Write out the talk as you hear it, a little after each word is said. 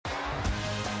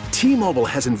T-Mobile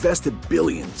has invested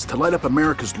billions to light up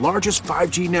America's largest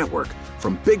 5G network,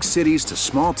 from big cities to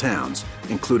small towns,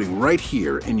 including right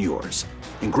here in yours.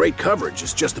 And great coverage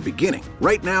is just the beginning.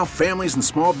 Right now, families and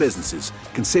small businesses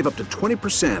can save up to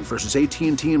 20% versus AT&T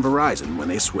and Verizon when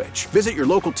they switch. Visit your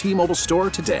local T-Mobile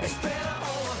store today.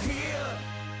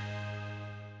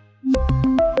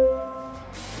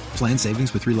 Plan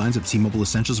savings with 3 lines of T-Mobile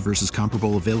Essentials versus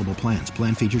comparable available plans.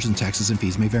 Plan features and taxes and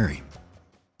fees may vary.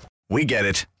 We get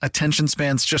it. Attention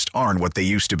spans just aren't what they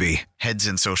used to be. Heads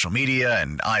in social media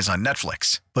and eyes on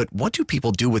Netflix. But what do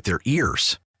people do with their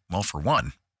ears? Well, for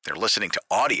one, they're listening to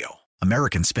audio.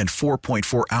 Americans spend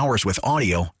 4.4 hours with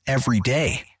audio every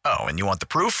day. Oh, and you want the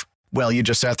proof? Well, you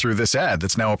just sat through this ad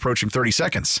that's now approaching 30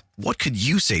 seconds. What could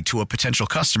you say to a potential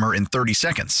customer in 30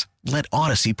 seconds? Let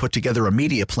Odyssey put together a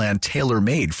media plan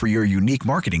tailor-made for your unique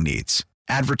marketing needs.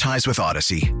 Advertise with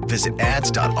Odyssey. Visit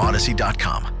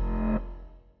ads.odyssey.com.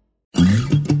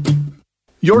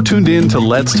 You're tuned in to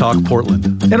Let's Talk Portland,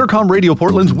 Entercom Radio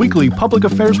Portland's weekly public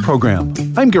affairs program.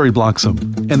 I'm Gary Bloxam,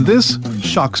 and this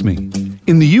shocks me.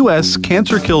 In the U.S.,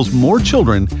 cancer kills more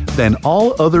children than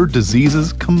all other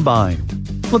diseases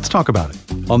combined. Let's talk about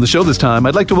it. On the show this time,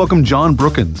 I'd like to welcome John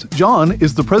Brookins. John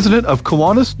is the president of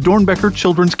Kiwanis Dornbecker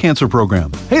Children's Cancer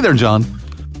Program. Hey there, John.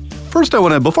 First,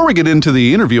 before we get into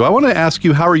the interview, I want to ask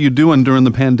you, how are you doing during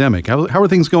the pandemic? How are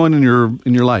things going in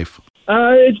your life?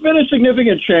 It's been a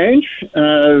significant change.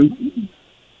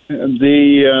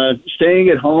 Staying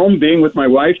at home, being with my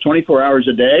wife 24 hours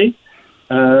a day,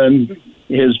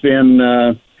 has been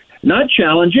not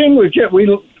challenging. We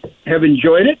have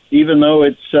enjoyed it, even though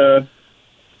it's a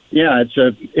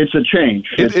change.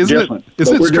 It's different.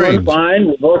 We're doing fine.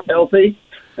 We're both healthy.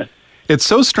 It's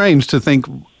so strange to think,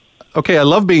 okay, I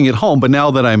love being at home, but now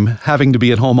that I'm having to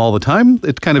be at home all the time,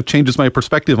 it kind of changes my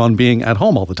perspective on being at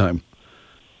home all the time.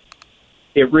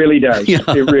 It really does. Yeah.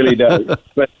 It really does.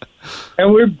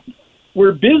 And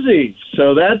we're busy,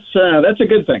 so that's a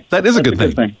good thing. That is a good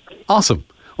thing. Awesome.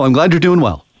 Well, I'm glad you're doing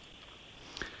well.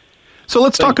 So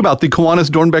let's talk about the Kiwanis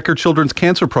Dornbecker Children's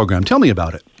Cancer Program. Tell me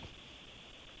about it.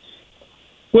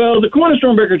 Well, the Kiwanis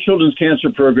Dornbecker Children's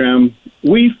Cancer Program,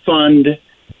 we fund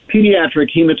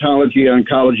pediatric hematology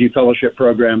oncology fellowship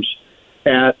programs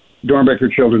at Dornbecker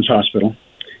Children's Hospital.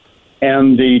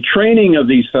 And the training of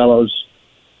these fellows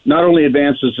not only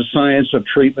advances the science of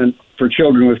treatment for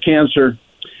children with cancer,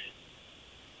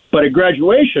 but at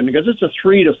graduation, because it's a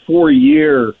 3 to 4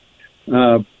 year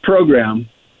program,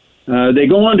 they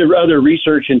go on to other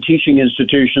research and teaching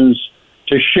institutions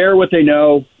to share what they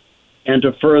know and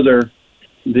to further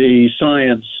the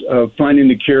science of finding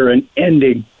the cure and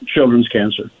ending children's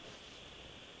cancer.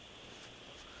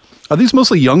 Are these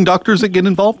mostly young doctors that get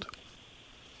involved?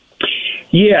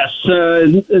 Yes,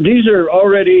 these are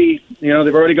already,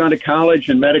 they've already gone to college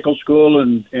and medical school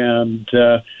and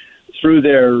through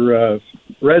their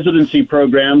residency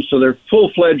programs, so they're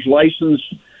full-fledged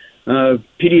licensed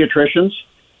pediatricians.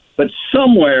 But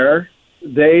somewhere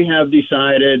they have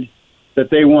decided that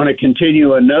they want to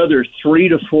continue another 3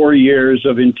 to 4 years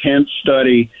of intense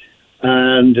study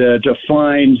and to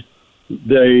find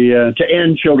to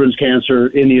end children's cancer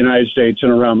in the United States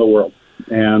and around the world.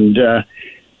 And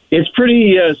it's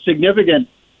pretty significant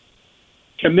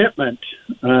commitment.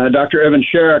 Dr. Evan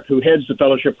Sherrick, who heads the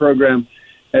fellowship program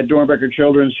at Dornbecker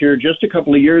Children's here just a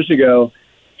couple of years ago,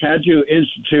 had to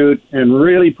institute and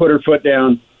really put her foot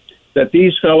down that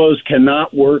these fellows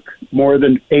cannot work more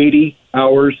than 80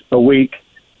 hours a week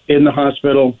in the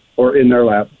hospital or in their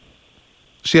lab.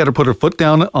 She had to put her foot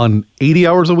down on 80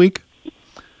 hours a week?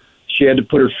 She had to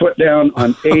put her foot down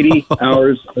on 80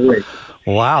 hours a week.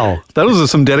 Wow. Those are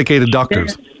some dedicated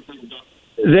doctors.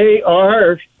 They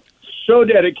are so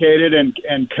dedicated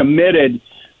and committed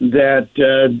that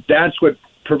that's what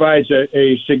provides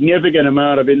a significant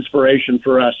amount of inspiration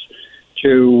for us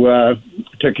to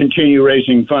continue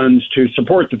raising funds to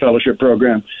support the fellowship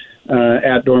program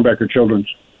at Dornbecker Children's.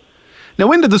 Now,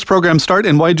 when did this program start,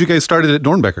 and why did you guys start it at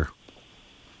Dornbecker?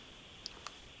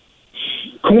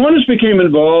 Kiwanis became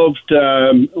involved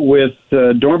with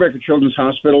Dornbecker Children's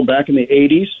Hospital back in the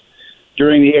 80s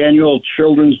during the annual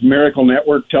Children's Miracle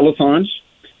Network telethons.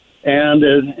 And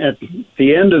at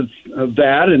the end of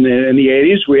that, in the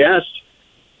 80s, we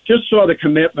just saw the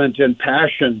commitment and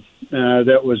passion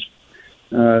that was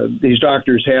these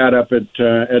doctors had up at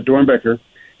Dornbecker,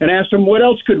 and asked them, what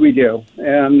else could we do?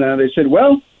 And they said,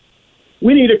 well,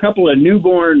 we need a couple of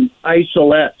newborn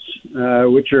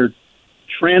isolettes, which are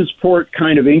transport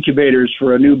kind of incubators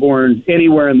for a newborn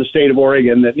anywhere in the state of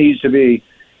Oregon that needs to be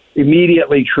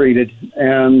immediately treated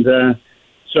and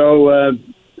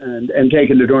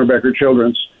taken to Dornbecker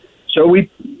Children's. So we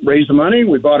raised the money,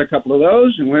 we bought a couple of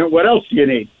those, and went, what else do you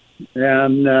need?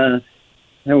 And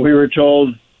we were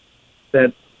told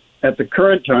that at the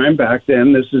current time, back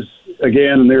then, this is,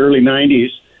 again, in the early 90s,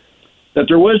 that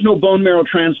there was no bone marrow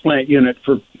transplant unit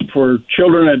for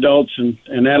children, adults,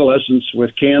 and adolescents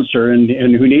with cancer and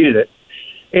who needed it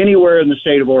anywhere in the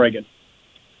state of Oregon.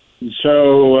 And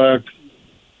so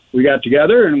we got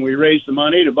together and we raised the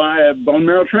money to buy a bone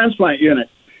marrow transplant unit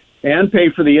and pay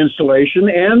for the installation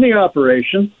and the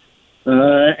operation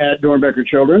at Dornbecker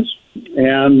Children's.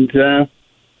 And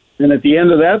at the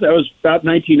end of that was about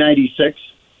 1996,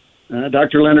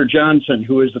 Dr. Leonard Johnson,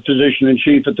 who was the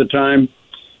physician-in-chief at the time,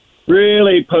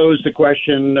 really posed the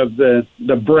question of the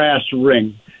brass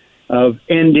ring of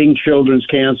ending children's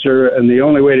cancer, and the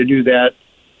only way to do that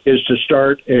is to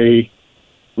start a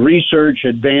research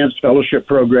advanced fellowship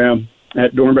program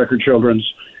at Dornbecker Children's.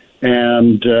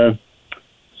 And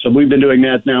so we've been doing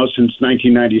that now since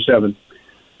 1997.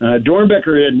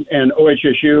 Dornbecker and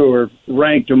OHSU are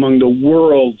ranked among the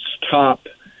world's top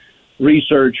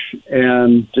research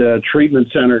and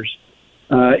treatment centers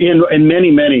in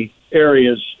many, many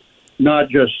areas, not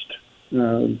just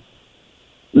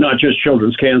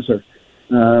children's cancer,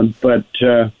 but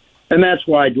and that's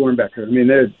why Dornbecker. I mean,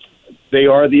 they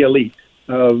are the elite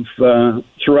of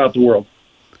throughout the world.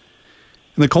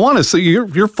 And the Kiwanis, so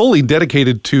you're fully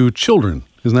dedicated to children,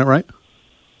 isn't that right?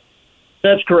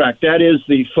 That's correct. That is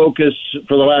the focus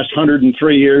for the last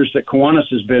 103 years that Kiwanis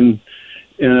has been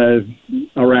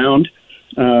around.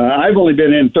 I've only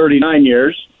been in 39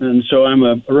 years, and so I'm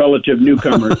a relative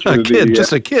newcomer to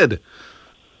just a kid.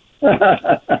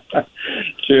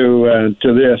 to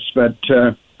this. But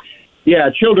yeah,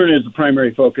 children is the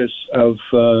primary focus of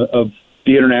the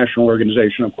international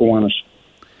organization of Kiwanis.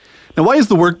 Now, why is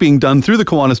the work being done through the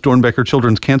Kiwanis Dornbecker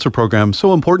Children's Cancer Program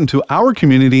so important to our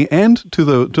community and to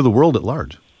the world at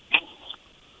large?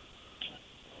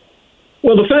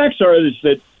 Well, the facts are is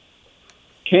that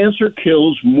cancer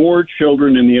kills more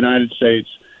children in the United States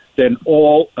than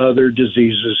all other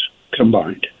diseases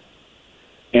combined.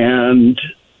 And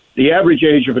the average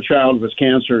age of a child with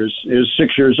cancer is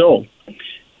 6 years old.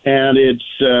 And it's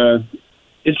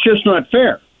just not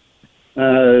fair.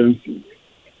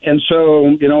 And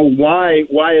so, why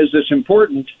is this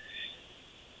important?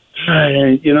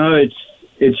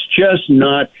 It's just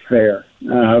not fair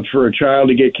for a child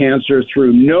to get cancer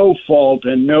through no fault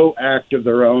and no act of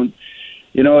their own.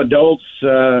 Adults,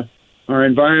 our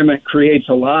environment creates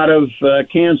a lot of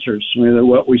cancers.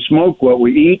 What we smoke, what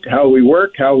we eat, how we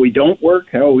work, how we don't work,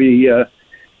 how we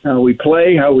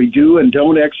play, how we do and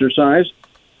don't exercise.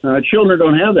 Children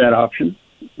don't have that option,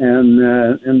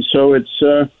 and so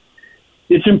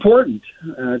it's important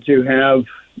to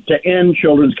end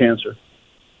children's cancer.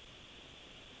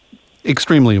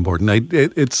 Extremely important.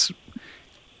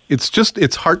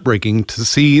 It's heartbreaking to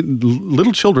see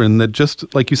little children that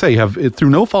just, like you say, have through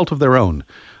no fault of their own,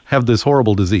 have this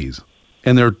horrible disease,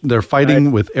 and they're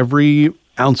fighting with every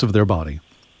ounce of their body.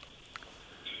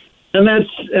 And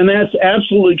that's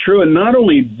absolutely true. And not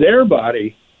only their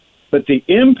body, but the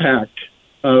impact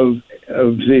of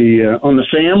the on the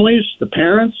families, the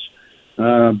parents,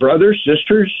 brothers,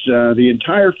 sisters, the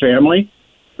entire family.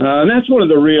 And that's one of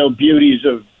the real beauties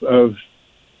of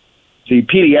the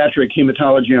pediatric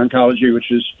hematology oncology,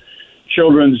 which is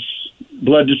children's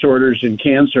blood disorders and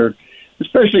cancer,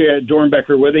 especially at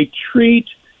Dornbecker, where they treat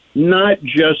not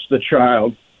just the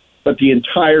child, but the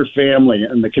entire family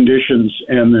and the conditions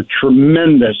and the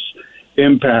tremendous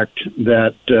impact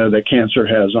that cancer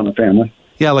has on a family.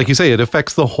 Yeah, like you say, it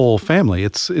affects the whole family.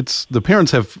 It's the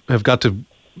parents have got to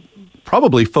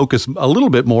probably focus a little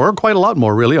bit more, quite a lot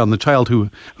more really, on the child who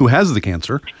has the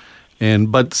cancer,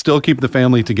 but still keep the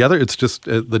family together. It's just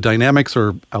the dynamics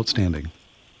are outstanding.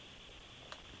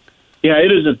 Yeah,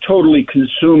 it is a totally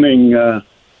consuming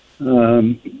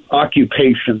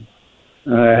occupation,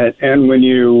 and when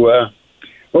you,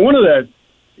 one of the,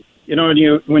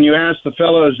 when you ask the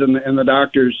fellows and the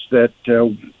doctors that,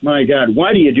 my God,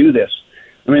 why do you do this?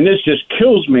 I mean, this just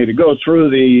kills me to go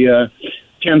through the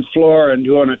 10th floor and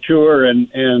go on a tour and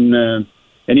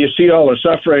you see all the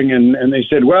suffering, and they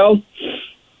said, well,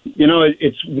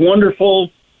 it's wonderful,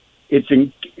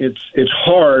 it's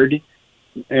hard,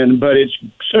 but it's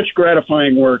such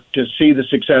gratifying work to see the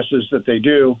successes that they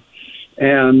do,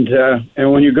 and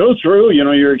when you go through,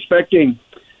 you're expecting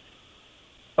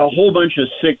a whole bunch of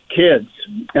sick kids,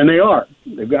 and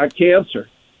they've got cancer,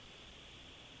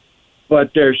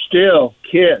 but they're still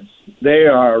kids. They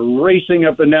are racing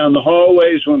up and down the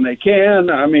hallways when they can.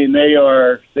 I mean, they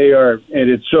are, and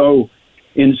it's so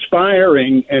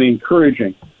inspiring and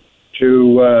encouraging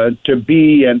to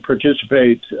be and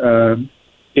participate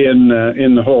in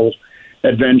the whole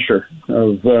adventure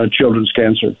of children's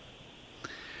cancer.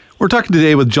 We're talking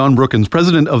today with John Brookins,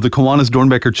 president of the Kiwanis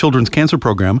Doernbecher Children's Cancer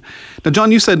Program. Now,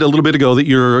 John, you said a little bit ago that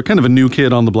you're kind of a new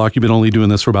kid on the block. You've been only doing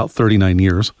this for about 39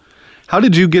 years. How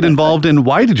did you get involved, and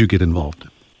why did you get involved?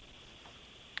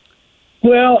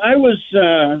 Well, I was,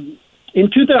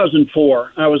 in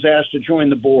 2004, I was asked to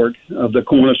join the board of the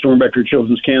Kiwanis Doernbecher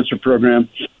Children's Cancer Program.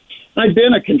 I'd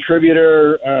been a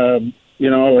contributor, to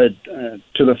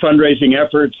the fundraising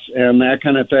efforts and that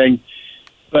kind of thing.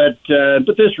 But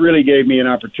this really gave me an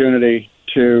opportunity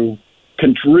to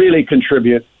really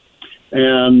contribute,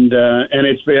 and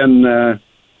it's been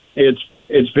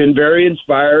very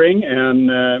inspiring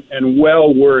and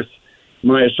well worth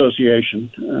my association.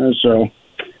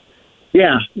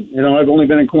 I've only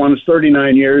been in Kiwanis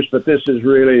 39 years, but this is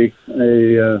really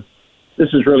has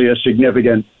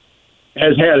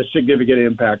had a significant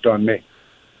impact on me.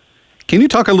 Can you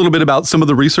talk a little bit about some of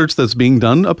the research that's being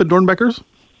done up at Doernbecher's?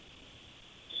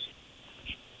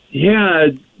 Yeah,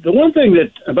 the one thing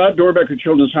about Doernbecher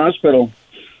Children's Hospital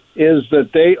is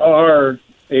that they are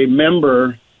a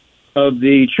member of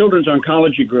the Children's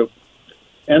Oncology Group.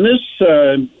 And this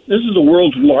is the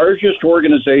world's largest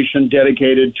organization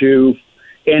dedicated to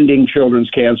ending children's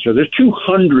cancer. There's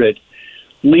 200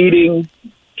 leading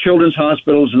children's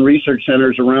hospitals and research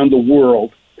centers around the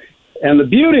world. And the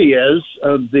beauty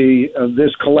of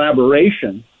this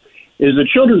collaboration is that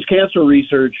children's cancer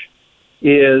research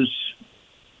is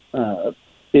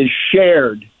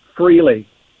shared freely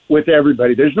with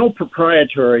everybody. There's no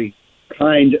proprietary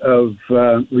kind of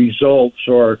results,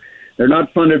 or they're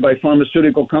not funded by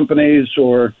pharmaceutical companies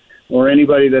or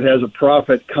anybody that has a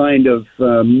profit kind of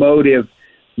motive.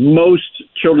 Most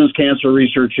children's cancer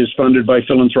research is funded by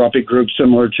philanthropic groups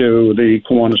similar to the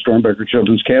Kiwanis Doernbecher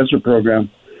Children's Cancer Program.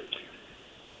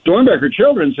 Doernbecher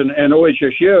Children's and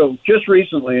OHSU just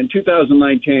recently, in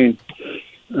 2019,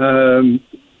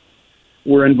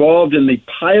 were involved in the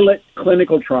pilot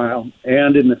clinical trial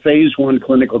and in the phase 1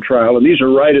 clinical trial, and these are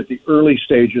right at the early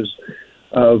stages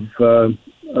of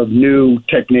new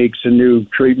techniques and new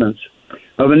treatments,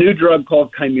 of a new drug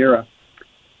called Kymera.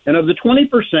 And of the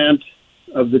 20%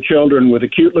 of the children with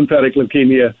acute lymphatic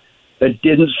leukemia that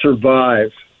didn't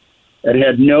survive, that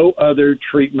had no other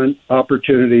treatment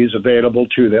opportunities available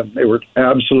to them, they were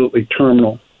absolutely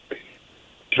terminal.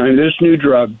 This new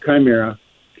drug, Kymera,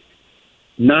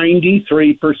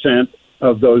 93%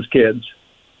 of those kids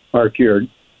are cured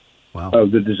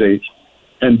of the disease.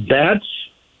 And that's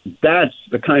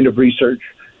the kind of research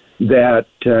that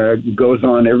goes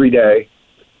on every day.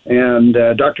 And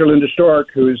Dr. Linda Stork,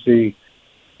 who's the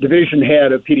division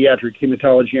head of pediatric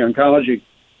hematology oncology,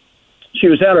 she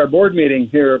was at our board meeting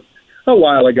here a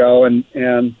while ago, and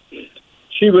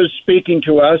she was speaking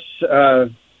to us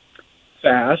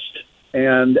fast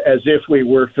and as if we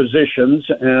were physicians,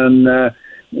 and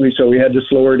so we had to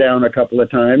slow her down a couple of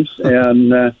times,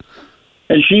 and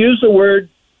she used the word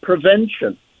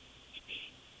prevention,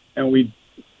 and we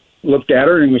looked at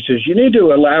her and we says, you need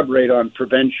to elaborate on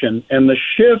prevention. And the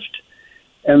shift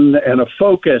and a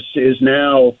focus is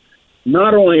now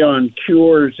not only on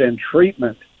cures and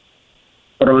treatment,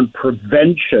 but on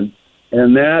prevention.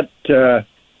 And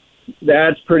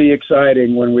that's pretty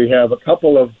exciting when we have a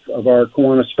couple of our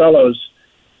Kiwanis fellows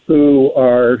who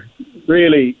are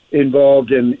really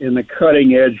involved in the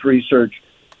cutting-edge research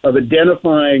of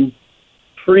identifying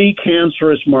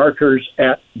precancerous markers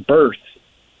at birth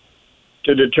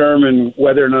to determine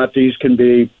whether or not these can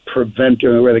be prevented,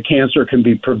 or whether cancer can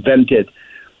be prevented,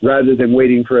 rather than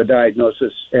waiting for a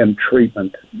diagnosis and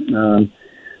treatment. So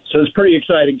it's pretty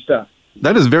exciting stuff.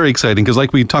 That is very exciting, because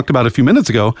like we talked about a few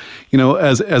minutes ago,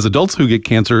 as adults who get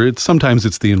cancer, sometimes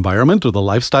it's the environment or the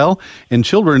lifestyle. In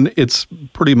children, it's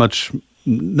pretty much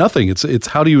nothing. It's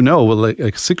how do you know? Well, like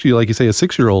you say, a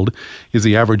 6-year-old is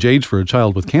the average age for a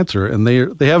child with cancer, and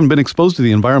they haven't been exposed to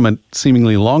the environment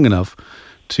seemingly long enough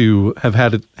to have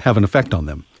an effect on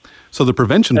them. So the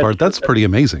prevention part, that's pretty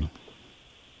amazing.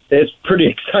 It's pretty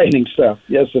exciting stuff.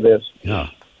 Yes, it is. Yeah.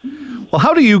 Well,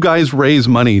 how do you guys raise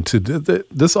money to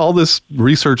this? All this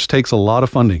research takes a lot of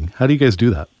funding. How do you guys do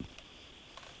that?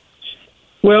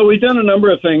 Well, we've done a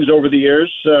number of things over the years.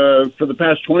 For the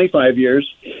past 25 years,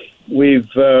 we've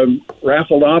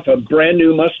raffled off a brand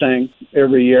new Mustang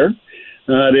every year.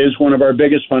 It is one of our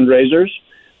biggest fundraisers.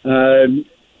 Due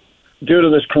to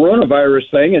this coronavirus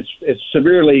thing, it's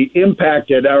severely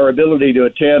impacted our ability to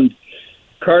attend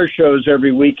car shows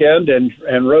every weekend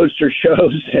and roadster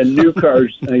shows and new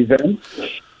cars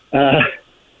events.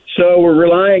 So we're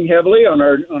relying heavily on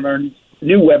our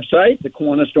new website, the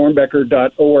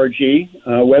KiwanisDoernbecher.org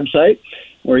website,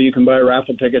 where you can buy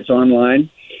raffle tickets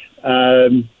online.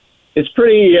 It's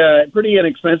pretty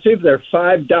inexpensive. They're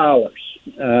 $5,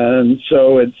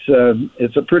 so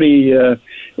it's a pretty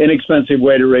inexpensive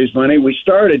way to raise money. We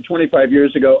started 25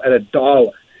 years ago at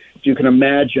 $1. If you can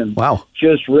imagine, wow,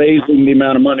 just raising the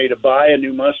amount of money to buy a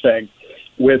new Mustang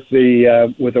with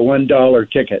a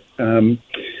 $1 ticket.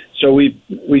 So we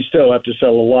still have to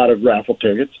sell a lot of raffle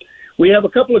tickets. We have a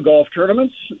couple of golf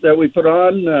tournaments that we put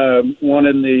on. One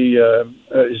in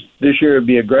this year would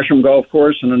be at Gresham Golf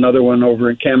Course, and another one over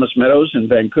in Camas Meadows in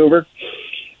Vancouver,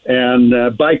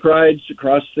 and bike rides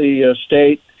across the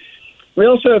state. We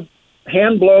also have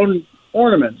hand-blown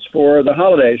ornaments for the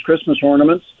holidays, Christmas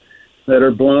ornaments that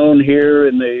are blown here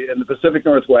in the Pacific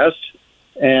Northwest,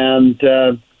 and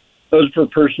those are for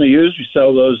personal use. We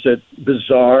sell those at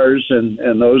bazaars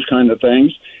and those kind of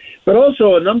things. But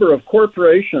also a number of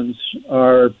corporations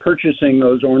are purchasing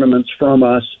those ornaments from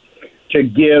us to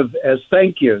give as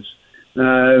thank yous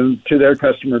to their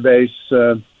customer base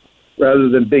rather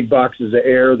than big boxes of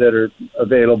air that are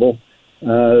available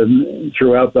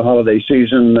throughout the holiday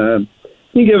season.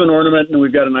 You give an ornament, and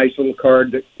we've got a nice little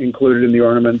card included in the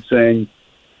ornament saying,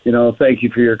 thank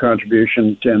you for your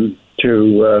contribution to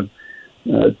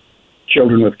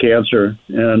children with cancer.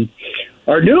 And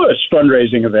our newest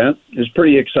fundraising event is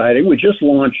pretty exciting. We just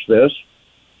launched this.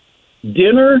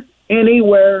 Dinner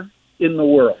Anywhere in the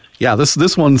World. Yeah,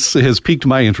 this one has piqued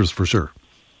my interest for sure.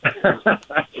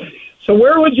 So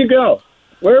where would you go?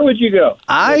 Where would you go?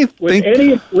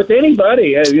 With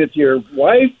anybody, with your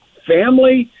wife,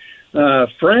 family,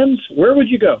 friends, where would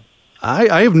you go?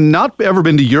 I have not ever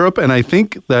been to Europe, and I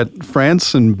think that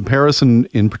France and Paris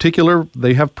in particular,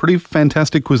 they have pretty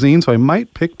fantastic cuisine, so I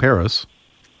might pick Paris.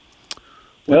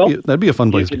 Well, that'd be a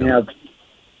fun place to go.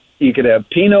 You could have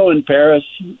Pinot in Paris,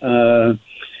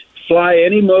 fly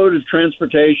any mode of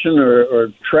transportation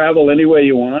or travel any way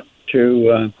you want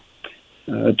to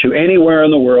anywhere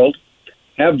in the world,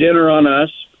 have dinner on us.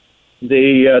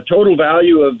 The total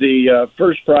value of the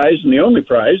first prize and the only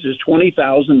prize is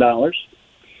 $20,000.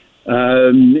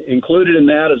 Included in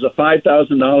that is a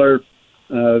 $5,000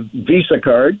 Visa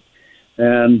card,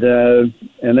 and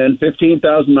then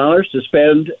 $15,000 to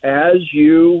spend as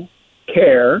you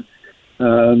care.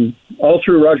 All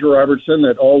through Roger Robertson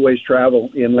at Always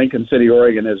Travel in Lincoln City,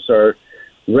 Oregon, is our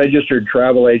registered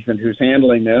travel agent who's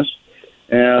handling this.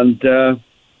 And the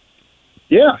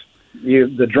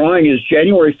drawing is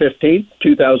January 15th,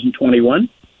 2021,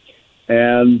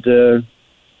 and the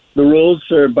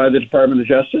rules are by the Department of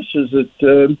Justice is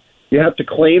that you have to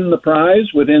claim the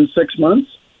prize within 6 months.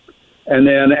 And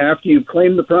then after you've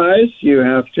claimed the prize, you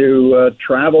have to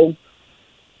travel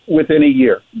within a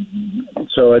year. Mm-hmm.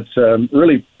 So it's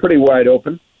really pretty wide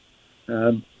open.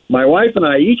 My wife and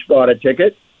I each bought a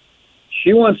ticket.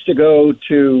 She wants to go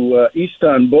to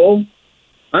Istanbul.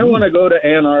 I want to go to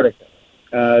Antarctica.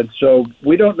 So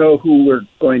we don't know who we're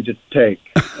going to take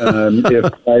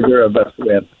if either of us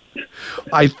win.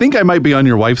 I think I might be on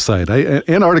your wife's side.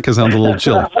 Antarctica sounds a little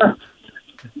chilly.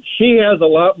 She has a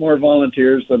lot more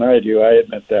volunteers than I do, I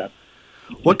admit that.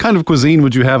 What kind of cuisine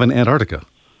would you have in Antarctica?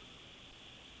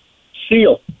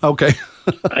 Seal. Okay.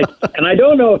 I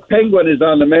don't know if penguin is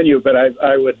on the menu, but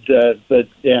I would,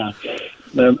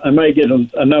 I might get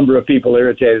a number of people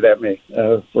irritated at me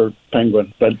for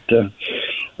penguin, but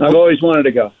I've always wanted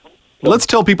to go. Let's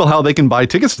tell people how they can buy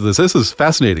tickets to this. This is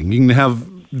fascinating. You can have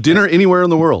dinner anywhere in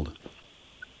the world.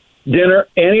 Dinner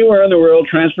anywhere in the world,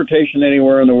 transportation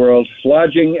anywhere in the world,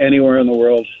 lodging anywhere in the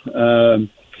world.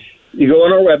 You go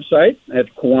on our website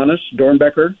at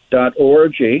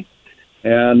KiwanisDornbecker.org,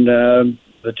 and the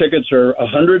tickets are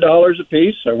 $100 a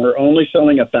piece, and we're only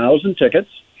selling 1,000 tickets.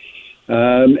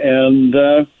 And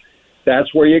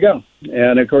that's where you go.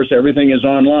 And, of course, everything is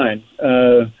online.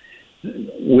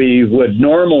 We would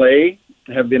normally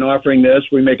have been offering this.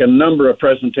 We make a number of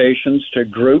presentations to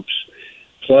groups,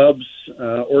 clubs,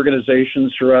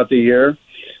 organizations throughout the year.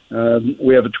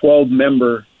 We have a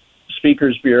 12-member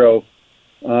speakers bureau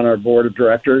on our board of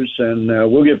directors, and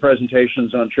we'll give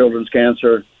presentations on children's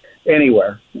cancer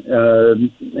anywhere.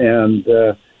 And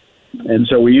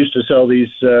so we used to sell these,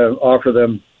 offer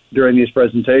them during these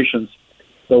presentations.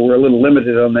 So we're a little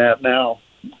limited on that now.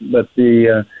 But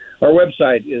our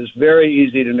website is very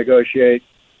easy to negotiate.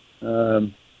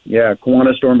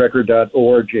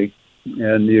 KiwanisDornbecker.org,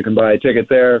 and you can buy a ticket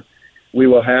there. We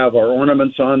will have our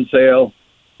ornaments on sale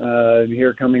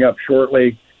here coming up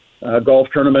shortly. Golf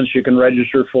tournaments you can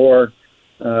register for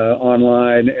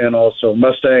online, and also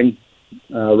Mustang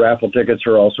raffle tickets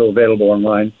are also available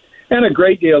online. And a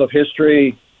great deal of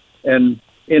history and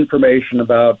information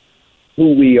about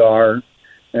who we are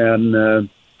and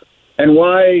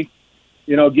why,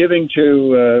 giving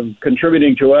to,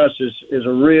 contributing to us is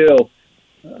a real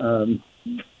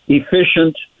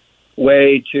efficient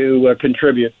way to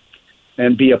contribute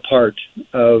and be a part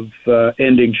of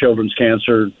ending children's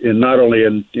cancer not only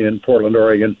in Portland,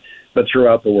 Oregon, but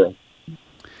throughout the world.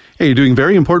 Hey, you're doing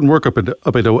very important work up at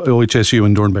OHSU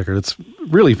in Doernbecher. It's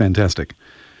really fantastic.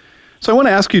 So I want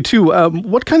to ask you, too,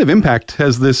 what kind of impact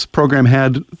has this program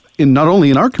had not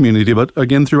only in our community, but,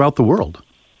 again, throughout the world?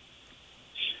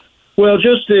 Well,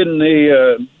 just in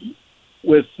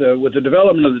with the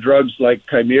development of the drugs like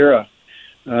Chimera,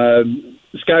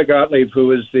 Scott Gottlieb,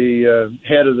 who is the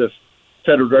head of the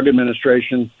Federal Drug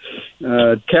Administration,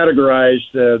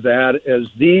 categorized that as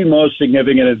the most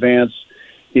significant advance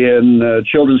in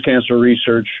children's cancer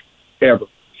research ever.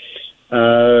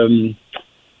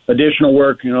 Additional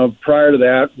work, prior to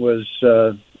that was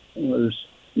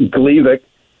Gleevec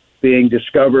being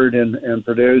discovered and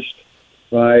produced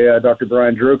by Dr.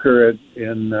 Brian Drucker at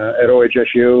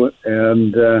OHSU,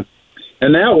 and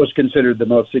that was considered the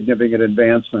most significant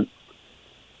advancement.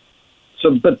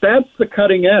 So, but that's the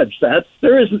cutting edge.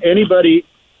 There isn't anybody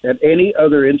at any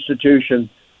other institution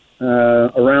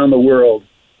around the world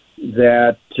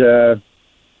that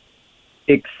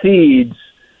exceeds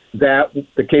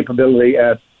the capability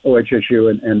at OHSU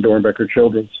and Doernbecher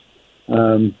Children's.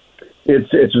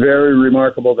 It's very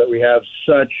remarkable that we have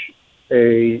such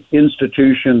a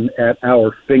institution at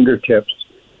our fingertips,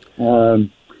 and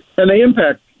they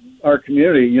impact our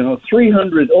community.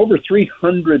 Over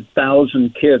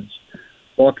 300,000 kids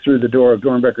walked through the door of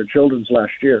Doernbecher Children's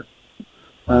last year.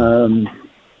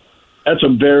 It's a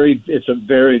very,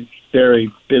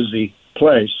 very busy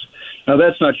place. Now,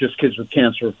 that's not just kids with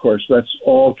cancer, of course. That's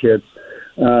all kids.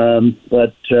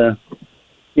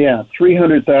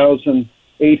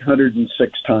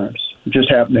 300,806 times.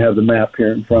 Just happen to have the map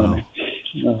here in front of me.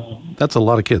 That's a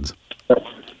lot of kids.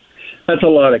 That's a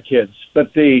lot of kids.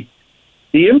 But the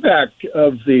impact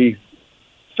of the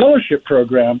fellowship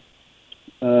program,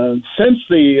 since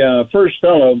the first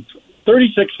fellow,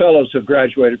 36 fellows have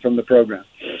graduated from the program.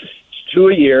 It's 2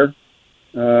 a year.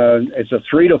 It's a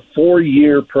 3 to 4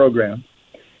 year program.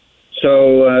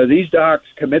 So these docs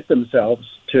commit themselves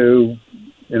to,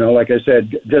 like I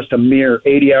said, just a mere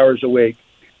 80 hours a week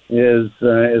is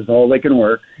all they can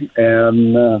work.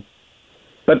 And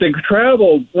but they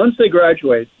travel once they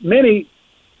graduate. Many,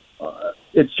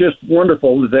 it's just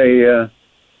wonderful that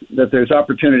there's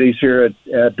opportunities here at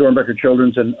Doernbecher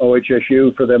Children's and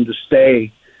OHSU for them to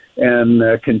stay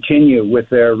and continue with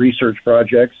their research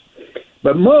projects.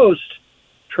 But most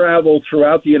travel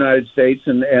throughout the United States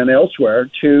and elsewhere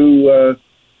to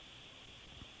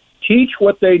teach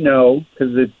what they know,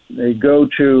 because they go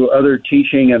to other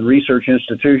teaching and research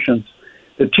institutions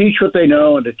to teach what they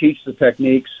know and to teach the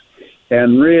techniques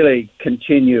and really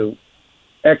continue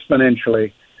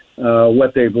exponentially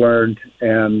what they've learned.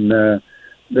 And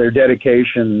their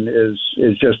dedication is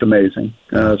just amazing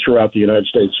throughout the United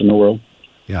States and the world.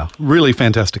 Yeah, really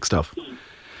fantastic stuff.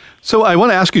 So I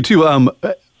want to ask you too,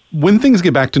 when things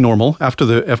get back to normal after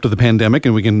the pandemic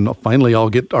and we can finally all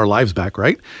get our lives back,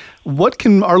 right? What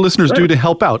can our listeners do to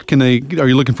help out? Are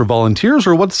you looking for volunteers,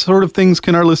 or what sort of things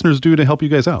can our listeners do to help you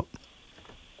guys out?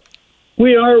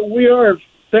 We are.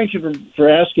 Thank you for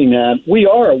asking that. We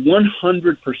are a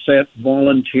 100%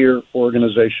 volunteer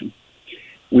organization.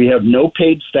 We have no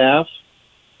paid staff.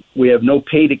 We have no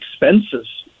paid expenses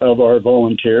of our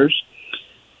volunteers.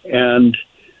 And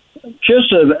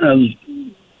just a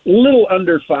little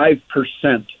under 5%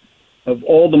 of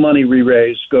all the money we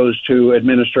raise goes to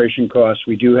administration costs.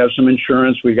 We do have some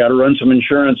insurance. We got to run some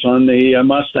insurance on the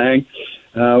Mustang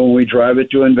when we drive it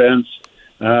to events.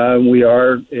 We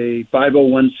are a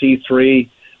 501c3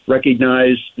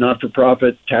 recognized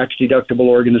not-for-profit tax-deductible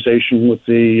organization with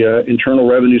the Internal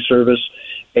Revenue Service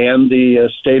and the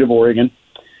state of Oregon.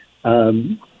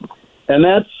 And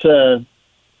that's a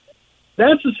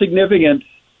significant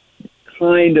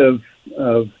kind of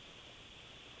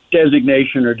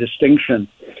designation or distinction.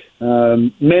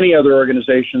 Many other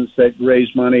organizations that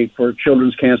raise money for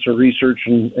children's cancer research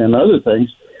and other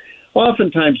things,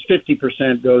 oftentimes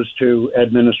 50% goes to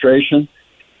administration.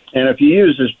 And if you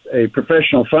use a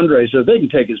professional fundraiser, they can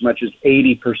take as much as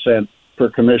 80% for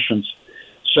commissions.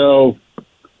 So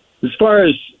as far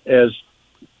as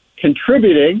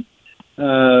contributing,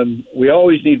 we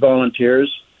always need volunteers,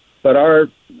 but our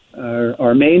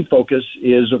main focus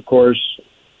is, of course,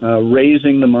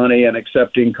 raising the money and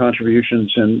accepting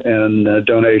contributions and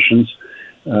donations.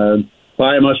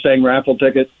 Buy a Mustang raffle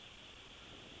ticket.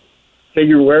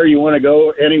 Figure where you want to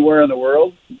go anywhere in the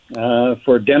world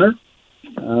for dinner.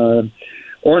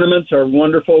 Ornaments are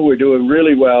wonderful. We're doing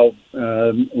really well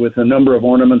with the number of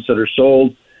ornaments that are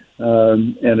sold,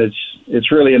 and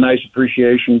it's really a nice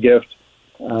appreciation gift.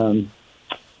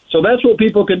 So that's what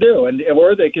people can do,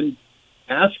 or they can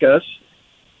ask us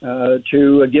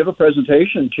to give a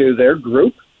presentation to their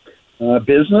group,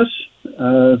 business.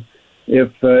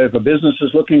 If a business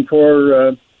is looking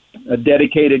for a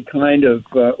dedicated kind of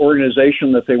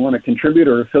organization that they want to contribute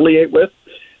or affiliate with,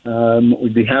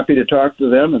 we'd be happy to talk to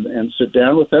them and sit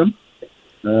down with them.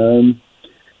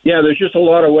 There's just a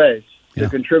lot of ways to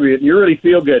contribute. You really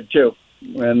feel good, too,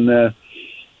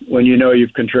 when you know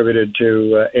you've contributed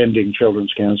to ending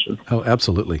children's cancer. Oh,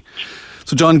 absolutely.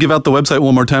 So, John, give out the website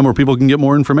one more time where people can get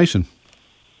more information.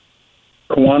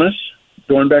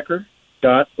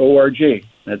 KiwanisDornbecker.org.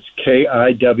 That's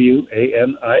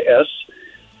KiwanisDornbecher.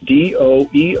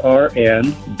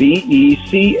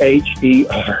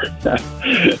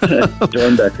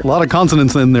 Dornbecker. A lot of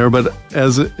consonants in there, but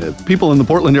as people in the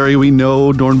Portland area, we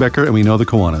know Dornbecker and we know the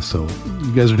Kiwanis. So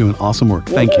you guys are doing awesome work.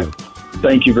 Thank you.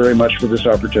 Thank you very much for this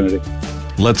opportunity.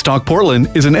 Let's Talk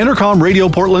Portland is an Entercom Radio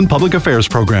Portland public affairs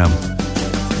program.